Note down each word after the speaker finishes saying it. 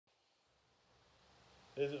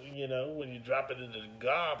You know, when you drop it into the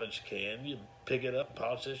garbage can, you pick it up,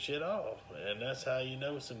 polish that shit off, and that's how you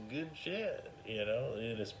know some good shit. You know,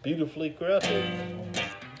 and it's beautifully crafted.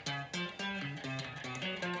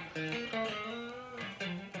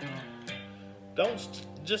 Don't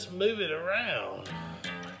just move it around.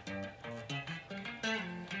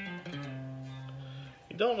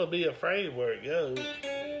 You don't want to be afraid where it goes.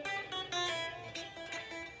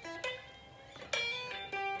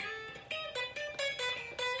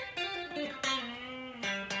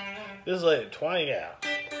 Just let it twang out.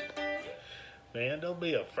 Man, don't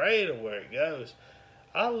be afraid of where it goes.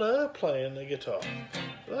 I love playing the guitar.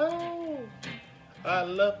 Oh, I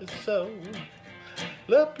love it so.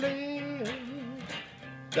 Love playing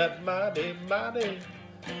that mighty, mighty.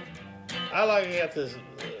 I like it at this.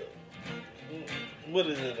 What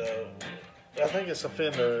is it? I think it's a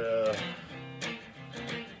Fender.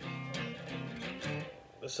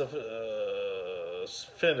 It's a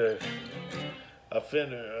Fender. A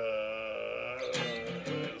Fender.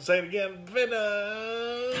 Say it again,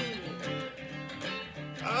 Fender.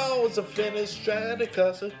 Oh, it's a Fender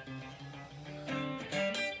Stratocaster.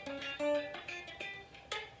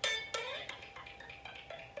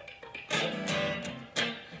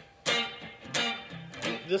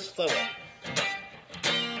 Just throw it.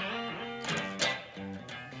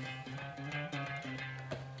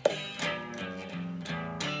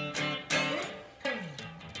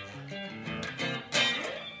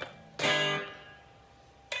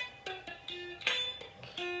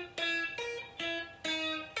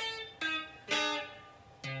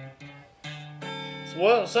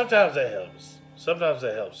 Well, sometimes that helps. Sometimes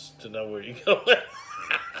that helps to know where you're going.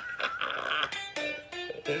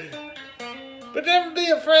 But never be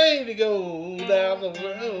afraid to go down the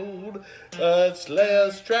road that's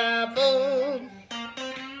less traveled.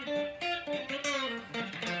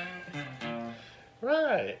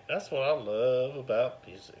 Right, that's what I love about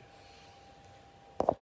music.